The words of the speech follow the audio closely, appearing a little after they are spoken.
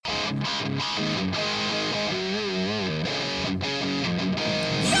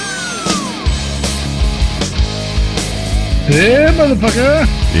Yeah, motherfucker.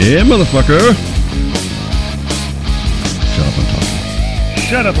 Yeah, motherfucker. Shut up, I'm talking.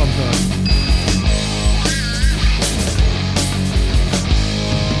 Shut up, I'm talking.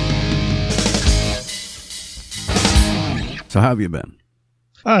 So how have you been?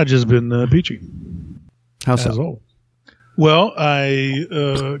 I've just been peachy. How As so? always. Well,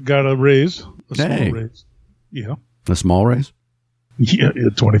 I got a raise. A small Hey. raise. Yeah. A small raise? Yeah,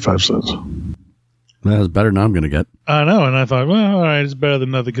 25 cents. That's better than I'm going to get. I know, and I thought, well, all right, it's better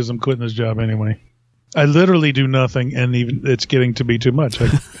than nothing because I'm quitting this job anyway. I literally do nothing, and even it's getting to be too much.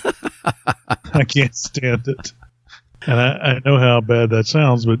 I can't stand it. And I know how bad that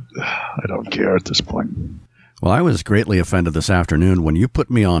sounds, but I don't care at this point. Well, I was greatly offended this afternoon when you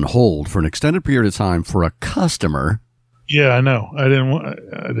put me on hold for an extended period of time for a customer. Yeah, I know. I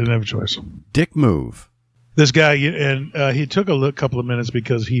didn't have a choice. Dick move. This guy, and he took a couple of minutes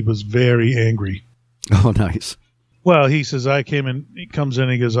because he was very angry. Oh, nice. Well, he says, he comes in,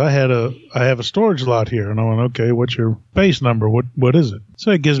 he goes, I have a storage lot here. And I went, okay, what's your base number? What is it?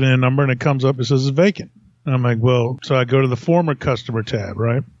 So he gives me a number and it comes up, it says it's vacant. And I'm like, well, so I go to the former customer tab,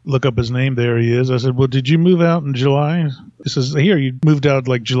 right? Look up his name. There he is. I said, well, did you move out in July? He says, here, you moved out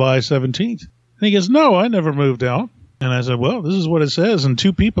like July 17th. And he goes, no, I never moved out. And I said, well, this is what it says. And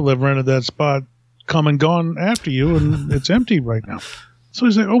 2 people have rented that spot, come and gone after you, and it's empty right now. So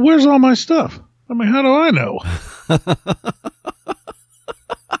he's like, oh, where's all my stuff? I mean, how do I know?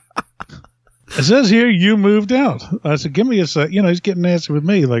 It says here you moved out. I said, give me a sec. He's getting nasty with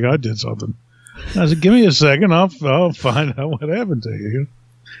me like I did something. I said, give me a second. I'll find out what happened to you.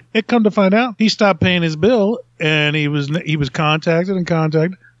 It come to find out, he stopped paying his bill, and he was contacted.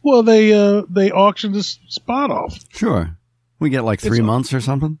 Well, they auctioned this spot off. Sure. We get like 3 months or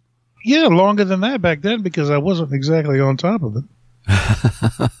something? Yeah, longer than that back then because I wasn't exactly on top of it.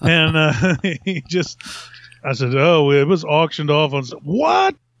 And I said, oh, it was auctioned off on.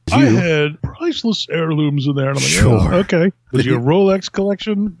 What? I had priceless heirlooms in there. And I'm like, sure. Oh, okay. Was your Rolex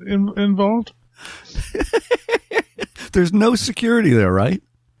collection involved? There's no security there, right?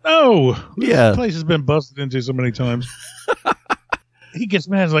 No. Yeah. This place has been busted into so many times. He gets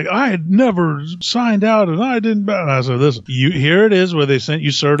mad. He's like, I had never signed out and I didn't. And I said, listen, here it is where they sent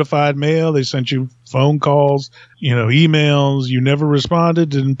you certified mail. They sent you phone calls, emails. You never responded,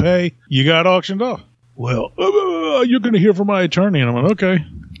 didn't pay. You got auctioned off. Well, you're going to hear from my attorney. And I went, okay.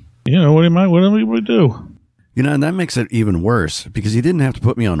 What do we do? And that makes it even worse because you didn't have to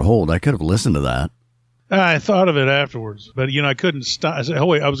put me on hold. I could have listened to that. I thought of it afterwards, but, I couldn't stop. I said, oh,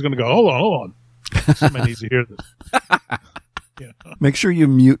 wait, I was going to go, hold on. Somebody needs to hear this. Yeah. Make sure you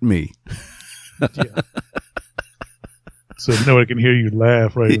mute me. Yeah. So nobody can hear you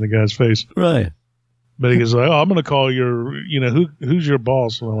laugh right in the guy's face. Right. But he goes, like, I'm going to call your, who's your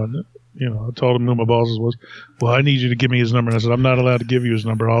boss? And I went, I told him who my boss was. Well, I need you to give me his number. And I said, I'm not allowed to give you his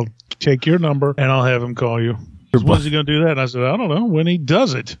number. I'll take your number and I'll have him call you. When's he going to do that? And I said, I don't know. When he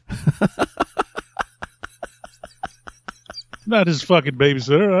does it. Not his fucking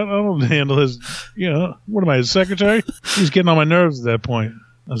babysitter. I don't handle his, what am I, his secretary? He's getting on my nerves at that point.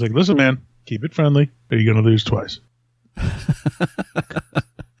 I was like, listen, man, keep it friendly or you're going to lose twice.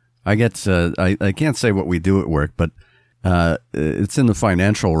 I get, I can't say what we do at work, but it's in the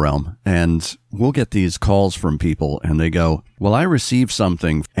financial realm. And we'll get these calls from people and they go, well, I received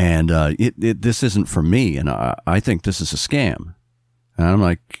something and this isn't for me. And I think this is a scam. And I'm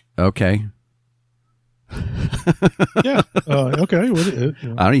like, okay. Yeah. Okay. I don't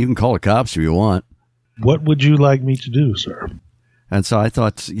know. You can call the cops if you want. What would you like me to do, sir? And so I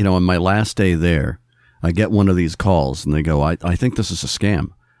thought, on my last day there, I get one of these calls and they go, I think this is a scam.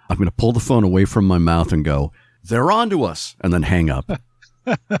 I'm going to pull the phone away from my mouth and go, they're on to us, and then hang up.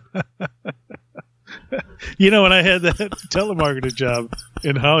 When I had that telemarketer job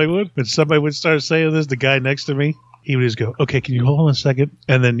in Hollywood, when somebody would start saying this, the guy next to me, he would just go, okay, can you hold on a second?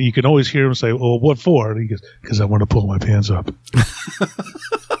 And then you can always hear him say, well, what for? And he goes, because I want to pull my pants up.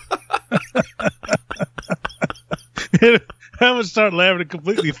 I would start laughing and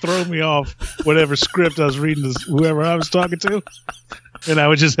completely throw me off whatever script I was reading to whoever I was talking to. And I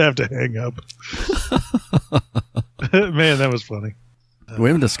would just have to hang up. Man, that was funny. We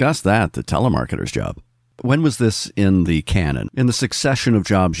haven't discussed that, the telemarketer's job. When was this in the canon? In the succession of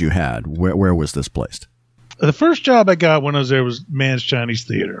jobs you had, where was this placed? The first job I got when I was there was Mann's Chinese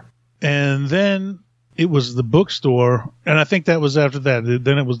Theater. And then it was the bookstore. And I think that was after that.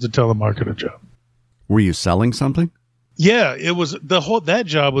 Then it was the telemarketer job. Were you selling something? Yeah, it was that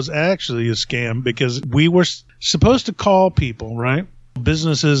job was actually a scam because we were supposed to call people, right?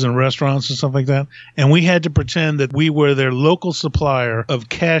 businesses and restaurants and stuff like that. And we had to pretend that we were their local supplier of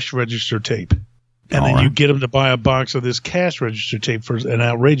cash register tape. And then you get them to buy a box of this cash register tape for an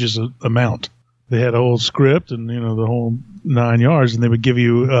outrageous amount. They had a whole script and, the whole 9 yards, and they would give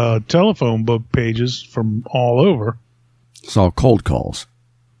you telephone book pages from all over. It's all cold calls.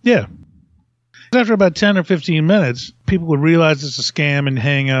 Yeah. After about 10 or 15 minutes, people would realize it's a scam and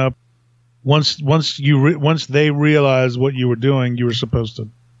hang up. Once they realized what you were doing, you were supposed to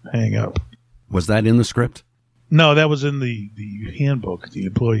hang up. Was that in the script? No, that was in the handbook, the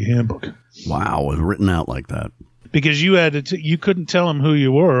employee handbook. Wow, it was written out like that. Because you had to, you couldn't tell them who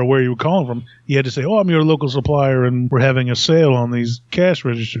you were or where you were calling from. You had to say, "Oh, I'm your local supplier, and we're having a sale on these cash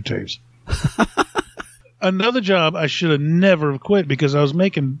register tapes." Another job I should have never quit because I was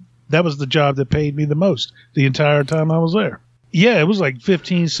making. That was the job that paid me the most the entire time I was there. Yeah, it was like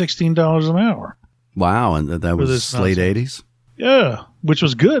 $15, $16 an hour. Wow, and that was late 80s? Yeah, which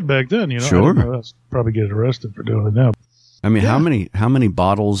was good back then. Sure. I'd probably get arrested for doing it now. I mean, how many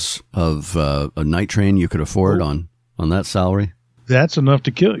bottles of a night train you could afford on that salary? That's enough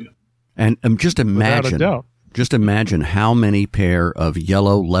to kill you. And just imagine, without a doubt. How many pair of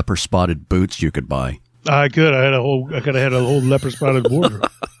yellow leper spotted boots you could buy. I could. I could have had a whole leper spotted wardrobe.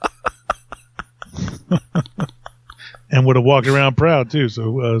 And would have walked around proud too.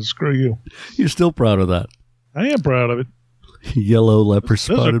 So screw you. You're still proud of that? I am proud of it. Yellow leper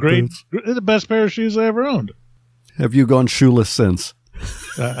spotted boots. They're the best pair of shoes I ever owned. Have you gone shoeless since?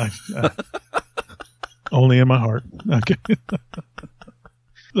 Only in my heart. Okay.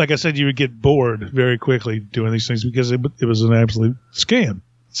 Like I said, you would get bored very quickly doing these things because it was an absolute scam.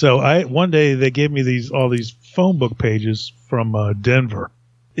 So one day they gave me all these phone book pages from Denver.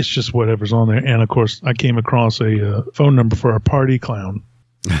 It's just whatever's on there. And of course, I came across a phone number for a party clown,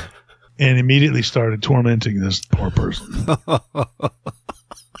 and immediately started tormenting this poor person.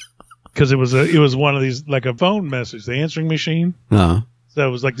 Because it was one of these, like a phone message, the answering machine. Uh-huh. So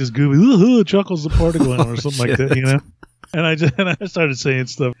it was like this goofy, chuckles the party clown or something like that, And I started saying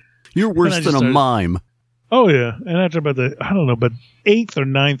stuff. You're worse than a mime. Oh yeah, and after about the 8th or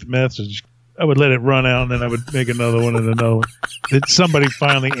 9th message, I would let it run out, and then I would make another one and another one. Then somebody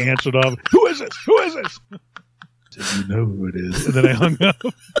finally answered off. Who is this? Who is this? I said, you know who it is, and then I hung up.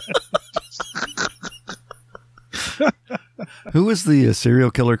 Who is the serial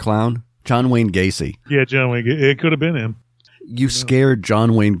killer clown? John Wayne Gacy. Yeah, John Wayne. It could have been him. You scared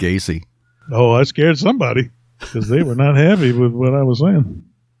John Wayne Gacy. Oh, I scared somebody because they were not happy with what I was saying.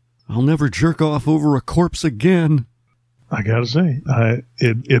 I'll never jerk off over a corpse again. I gotta say,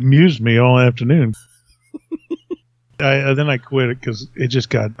 it amused me all afternoon. Then I quit it because I just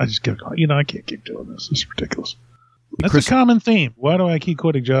kept going. I can't keep doing this. It's ridiculous. That's a common theme. Why do I keep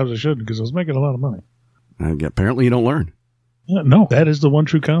quitting jobs I shouldn't? Because I was making a lot of money. Apparently you don't learn. No, that is the one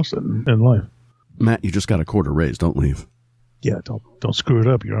true constant in life. Matt, you just got a quarter raise. Don't leave. Yeah, don't screw it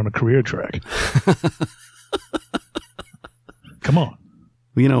up. You're on a career track. Come on.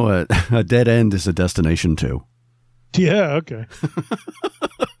 Well, a dead end is a destination too. Yeah, okay.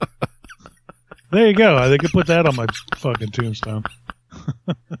 There you go. They could put that on my fucking tombstone.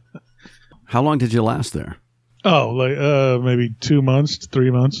 How long did you last there? Oh, like maybe 2 months,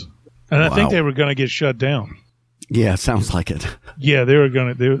 3 months. And I think they were going to get shut down. Yeah, it sounds like it. Yeah, they were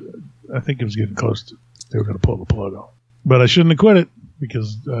going to. I think it was getting close to. They were going to pull the plug off. But I shouldn't have quit it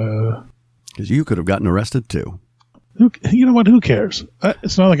because you could have gotten arrested too. You know what? Who cares?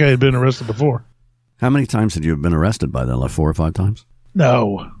 It's not like I had been arrested before. How many times had you been arrested by them? Like 4 or 5 times?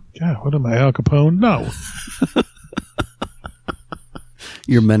 No. God, what am I, Al Capone? No.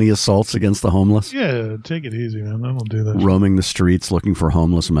 Your many assaults against the homeless? Yeah, take it easy, man. I don't do that. Roaming the streets looking for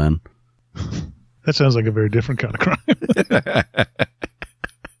homeless men. That sounds like a very different kind of crime.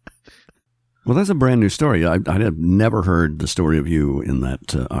 Well, that's a brand new story. I have never heard the story of you in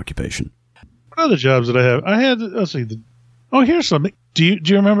that occupation. What other jobs did I have? I had, let's see. Here's something. Do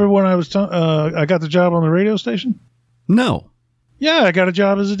you remember when I was I got the job on the radio station? No. Yeah, I got a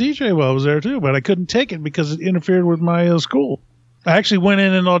job as a DJ while I was there too, but I couldn't take it because it interfered with my school. I actually went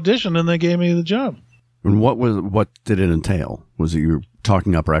in and auditioned, and they gave me the job. And what did it entail? Was it you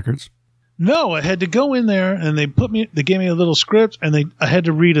talking up records? No, I had to go in there, and they gave me a little script, and I had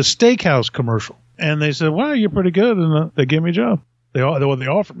to read a steakhouse commercial. And they said, "Wow, you're pretty good," and they gave me a job. They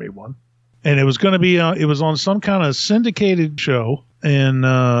offered me one, and it was going to be it was on some kind of syndicated show, and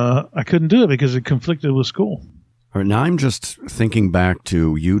I couldn't do it because it conflicted with school. All right, now I'm just thinking back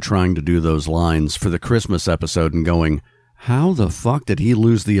to you trying to do those lines for the Christmas episode and going, how the fuck did he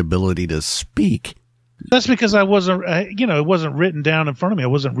lose the ability to speak? That's because I wasn't, it wasn't written down in front of me. I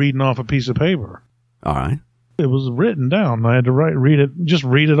wasn't reading off a piece of paper. All right. It was written down. I had to read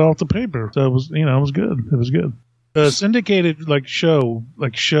it off the paper. So it was, it was good. It was good. Syndicated show.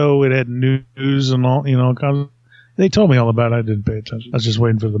 It had news and all, they told me all about it. I didn't pay attention. I was just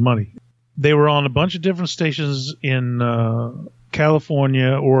waiting for the money. They were on a bunch of different stations in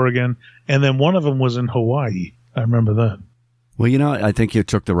California, Oregon, and then one of them was in Hawaii. I remember that. Well, I think you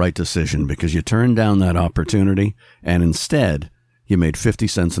took the right decision because you turned down that opportunity, and instead you made 50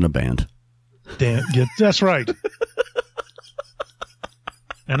 cents in a band. Damn, yeah, that's right.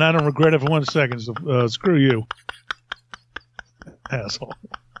 And I don't regret it for 1 second. So, screw you, asshole.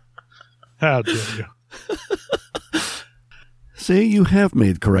 How dare you? See, you have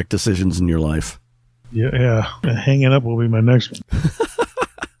made correct decisions in your life. Yeah. Hanging up will be my next one.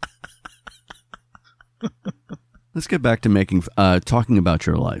 Let's get back to talking about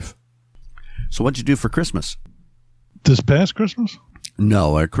your life. So what'd you do for Christmas? This past Christmas?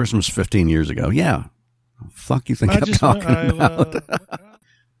 No, Christmas 15 years ago. Yeah. Fuck you think I'm talking about?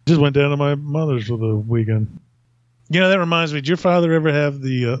 Just went down to my mother's for the weekend. That reminds me, did your father ever have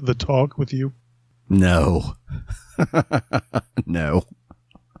the talk with you? No. No.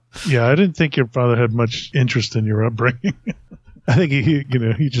 Yeah, I didn't think your father had much interest in your upbringing. I think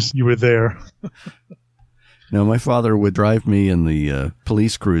you were there. No, my father would drive me in the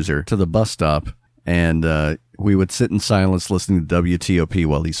police cruiser to the bus stop, and we would sit in silence listening to WTOP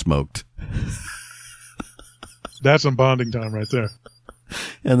while he smoked. That's some bonding time right there.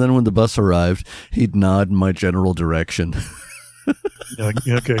 And then when the bus arrived, he'd nod in my general direction.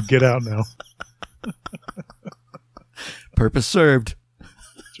 Okay, get out now. Purpose served.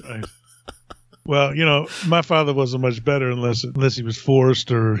 That's right. Well, my father wasn't much better unless he was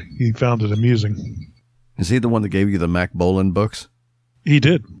forced or he found it amusing. Is he the one that gave you the Mac Bolan books? He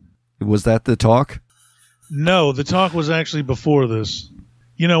did. Was that the talk? No, the talk was actually before this.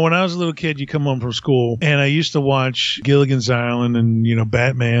 When I was a little kid, you come home from school, and I used to watch Gilligan's Island and,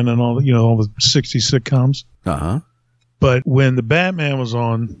 Batman and all the 60s sitcoms. Uh-huh. But when the Batman was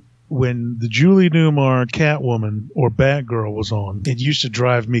on, when the Julie Newmar Catwoman or Batgirl was on, it used to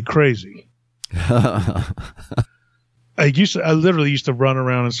drive me crazy. I literally used to run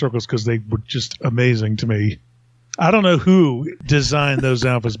around in circles because they were just amazing to me. I don't know who designed those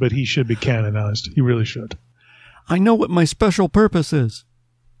outfits, but he should be canonized. He really should. I know what my special purpose is.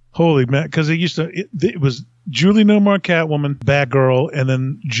 Holy man, because it was Julie Newmar Catwoman, Batgirl, and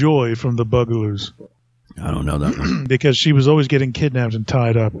then Joy from the Bugaloos. I don't know that one. Because she was always getting kidnapped and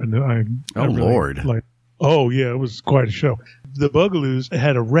tied up. And Lord. It was quite a show. The Bugaloos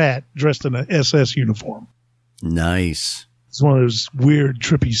had a rat dressed in an SS uniform. Nice. It's one of those weird,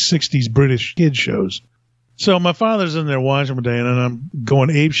 trippy 60s British kid shows. So my father's in there watching one day, and I'm going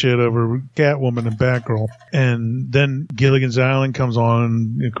apeshit over Catwoman and Batgirl. And then Gilligan's Island comes on,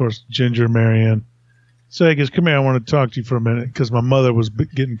 and, of course, Ginger and Marianne. So he goes, come here, I want to talk to you for a minute, because my mother was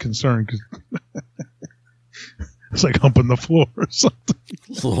getting concerned, because it's like humping the floor or something.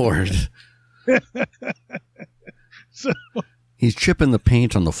 Lord. So he's chipping the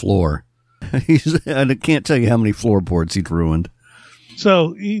paint on the floor. I can't tell you how many floorboards he'd ruined.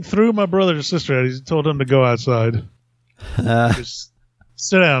 So he threw my brother and sister out. He told them to go outside. Just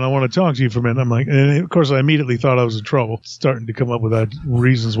sit down. I want to talk to you for a minute. I'm like, and of course, I immediately thought I was in trouble, starting to come up with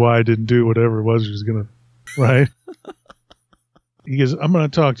reasons why I didn't do whatever it was he was going to, right? He goes, I'm going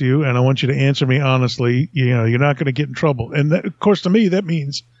to talk to you, and I want you to answer me honestly. You're not going to get in trouble. And that, of course, to me, that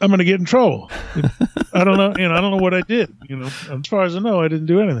means I'm going to get in trouble. I don't know. I don't know what I did. As far as I know, I didn't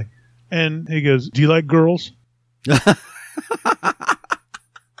do anything. And he goes, do you like girls?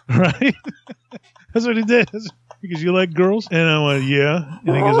 Right? That's what he did. He goes, you like girls? And I went, yeah.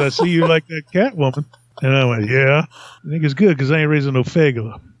 And he goes, I see you like that Catwoman. And I went, yeah. And he goes, good, because I ain't raising no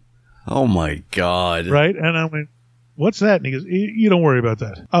fagula. Oh, my God. Right? And I went, what's that? And he goes, you don't worry about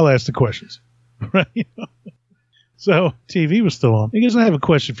that. I'll ask the questions. Right? So TV was still on. He goes, I have a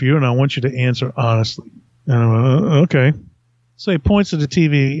question for you, and I want you to answer honestly. And I went, okay. So he points at the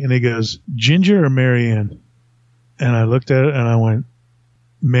TV, and he goes, Ginger or Marianne? And I looked at it, and I went,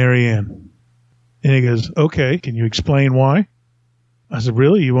 Marianne. And he goes, okay, can you explain why? I said,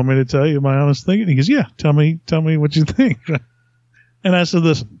 really? You want me to tell you my honest thinking? He goes, yeah, tell me what you think. And I said,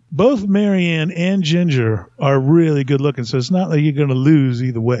 listen, both Marianne and Ginger are really good looking, so it's not like you're going to lose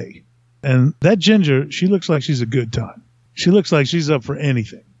either way. And that Ginger, she looks like she's a good time. She looks like she's up for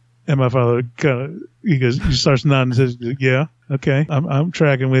anything. And my father he starts nodding and says, yeah, okay, I'm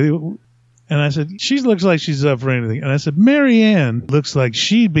tracking with you. And I said, she looks like she's up for anything. And I said, Marianne looks like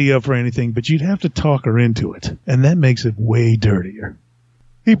she'd be up for anything, but you'd have to talk her into it. And that makes it way dirtier.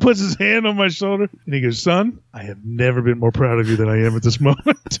 He puts his hand on my shoulder, and he goes, son, I have never been more proud of you than I am at this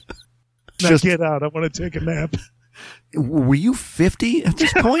moment. Now get out. I want to take a nap. Were you 50 at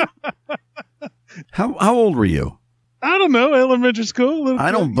this point? How old were you? I don't know. Elementary school.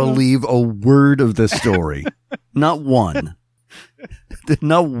 I don't believe a word of this story. Not one.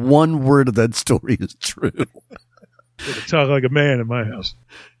 Not one word of that story is true. Talk like a man in my house.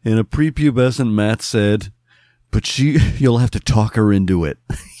 In a prepubescent, Matt said, but you'll have to talk her into it.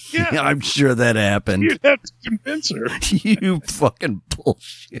 Yeah. I'm sure that happened. You'd have to convince her. You fucking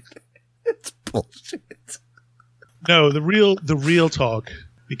bullshit. It's bullshit. No, the real talk,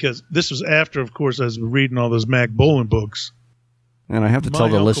 because this was after, of course, I was reading all those Mac Bolan books. And I have to tell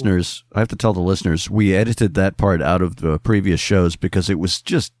the listeners, we edited that part out of the previous shows because it was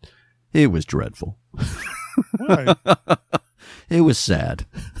dreadful. Why? It was sad.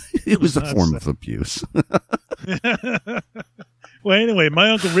 It was a form of abuse. Well, anyway,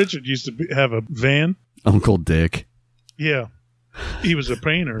 my Uncle Richard used to have a van. Uncle Dick. Yeah. He was a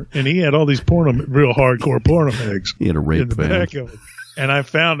painter, and he had all these real hardcore porno mags. He had a rape in the van. back of it. And I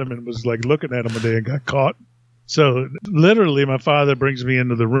found him and was like looking at him one day and got caught. So literally, my father brings me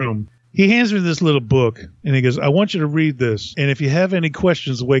into the room. He hands me this little book, and he goes, I want you to read this. And if you have any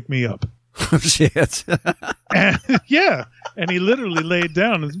questions, wake me up. Oh, shit. Yeah. And he literally laid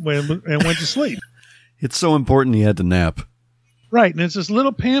down and went to sleep. It's so important he had to nap. Right. And it's this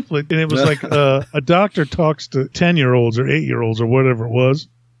little pamphlet, and it was like a doctor talks to 10-year-olds or 8-year-olds or whatever it was.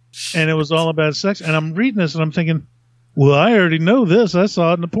 And it was all about sex. And I'm reading this, and I'm thinking, well, I already know this. I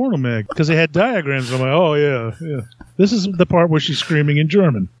saw it in the porno mag because they had diagrams. I'm like, oh, yeah. This is the part where she's screaming in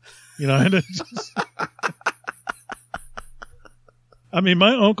German. You know, and it's just... I mean,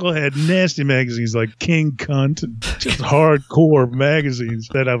 my uncle had nasty magazines like King Cunt and just hardcore magazines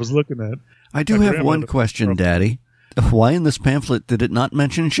that I was looking at. I do have one question, Daddy. Why in this pamphlet did it not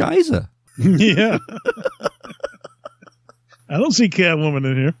mention Shiza? Yeah. I don't see Catwoman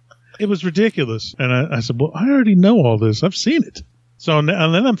in here. It was ridiculous. And I said, well, I already know all this. I've seen it. So and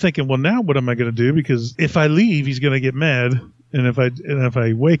then I'm thinking, well, now what am I going to do? Because if I leave, he's going to get mad. And if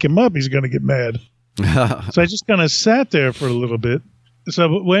I wake him up, he's going to get mad. So I just kind of sat there for a little bit.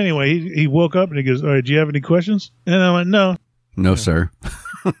 So well, anyway, he woke up and he goes, all right, do you have any questions? And I went, no. No, sir.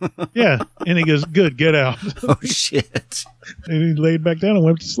 Yeah. And he goes, good, get out. Oh, shit. And he laid back down and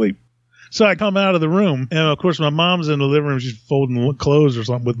went to sleep. So I come out of the room, and of course my mom's in the living room. She's folding clothes or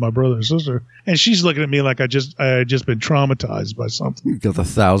something with my brother and sister, and she's looking at me like I had just been traumatized by something. You got the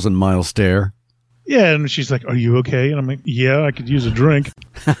 1,000-mile stare. Yeah, and she's like, "Are you okay?" And I'm like, "Yeah, I could use a drink."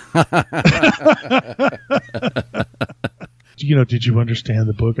 Did you understand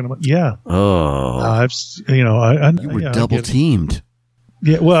the book? And I'm like, "Yeah." Oh, you were double teamed.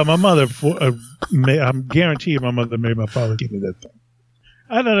 Yeah, well, my mother, I'm guaranteed my mother made my father give me that thing.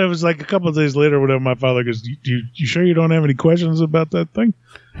 I thought it was like a couple of days later, whatever. My father goes, you sure you don't have any questions about that thing?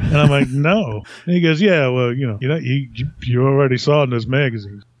 And I'm like, no. And he goes, yeah, well, you already saw it in those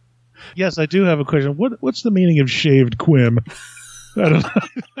magazines. Yes, I do have a question. What's the meaning of shaved quim? I don't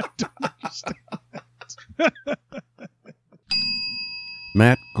understand that.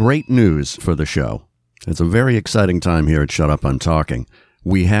 Matt, great news for the show. It's a very exciting time here at Shut Up, I'm Talking.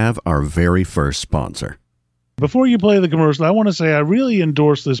 We have our very first sponsor. Before you play the commercial, I want to say I really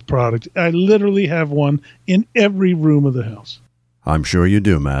endorse this product. I literally have one in every room of the house. I'm sure you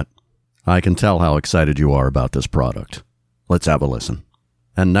do, Matt. I can tell how excited you are about this product. Let's have a listen.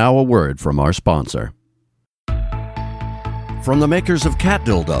 And now a word from our sponsor. From the makers of cat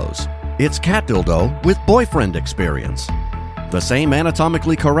dildos, it's Cat Dildo with Boyfriend Experience. The same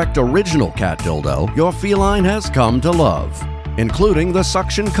anatomically correct original cat dildo your feline has come to love, including the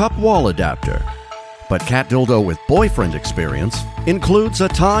suction cup wall adapter. But Cat Dildo with Boyfriend Experience includes a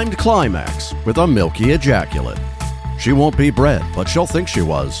timed climax with a milky ejaculate. She won't be bred, but she'll think she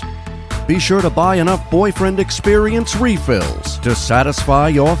was. Be sure to buy enough Boyfriend Experience refills to satisfy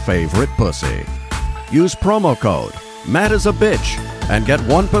your favorite pussy. Use promo code MATTISABITCH and get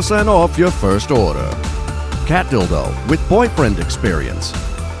 1% off your first order. Cat Dildo with Boyfriend Experience.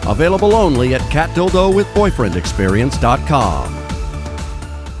 Available only at catdildowithboyfriendexperience.com.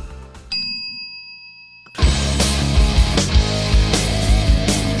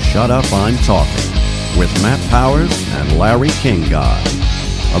 Shut Up, I'm Talking with Matt Powers and Larry King Guy.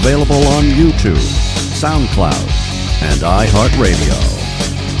 Available on YouTube, SoundCloud, and iHeartRadio.